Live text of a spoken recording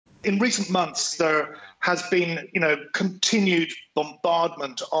In recent months, there has been, continued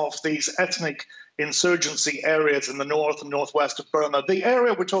bombardment of these ethnic insurgency areas in the north and northwest of Burma. The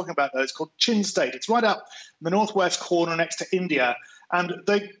area we're talking about, though, is called Chin State. It's right up in the northwest corner next to India. And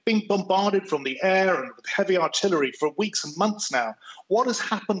they've been bombarded from the air and with heavy artillery for weeks and months now. What has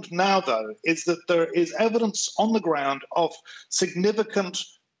happened now, though, is that there is evidence on the ground of significant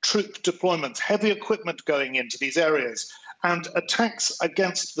troop deployments, heavy equipment going into these areas. And attacks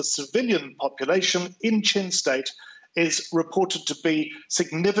against the civilian population in Chin State is reported to be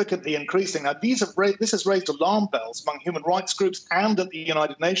significantly increasing. Now, this has raised alarm bells among human rights groups and at the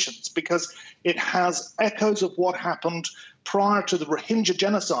United Nations because it has echoes of what happened prior to the Rohingya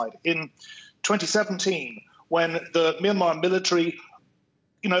genocide in 2017, when the Myanmar military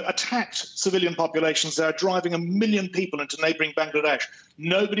attacked civilian populations there, driving 1 million people into neighboring Bangladesh.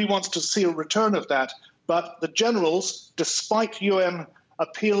 Nobody wants to see a return of that. But the generals, despite UN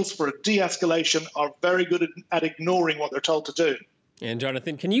appeals for a de-escalation, are very good at ignoring what they're told to do. And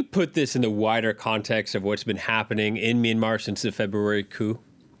Jonathan, can you put this in the wider context of what's been happening in Myanmar since the February coup?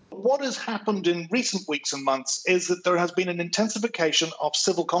 What has happened in recent weeks and months is that there has been an intensification of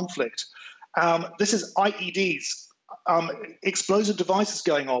civil conflict. This is IEDs, explosive devices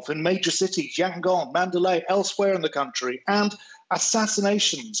going off in major cities, Yangon, Mandalay, elsewhere in the country, and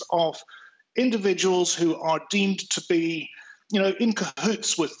assassinations of individuals who are deemed to be, in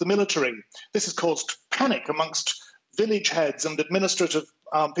cahoots with the military. This has caused panic amongst village heads and administrative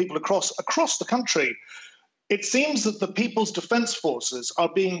people across the country. It seems that the People's Defence Forces are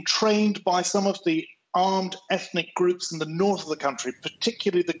being trained by some of the armed ethnic groups in the north of the country,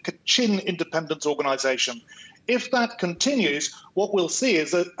 particularly the Kachin Independence Organisation. If that continues, what we'll see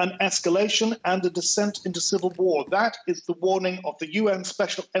is an escalation and a descent into civil war. That is the warning of the UN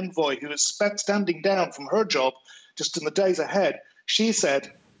Special Envoy, who is standing down from her job just in the days ahead. She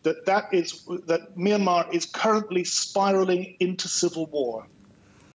said that Myanmar is currently spiraling into civil war.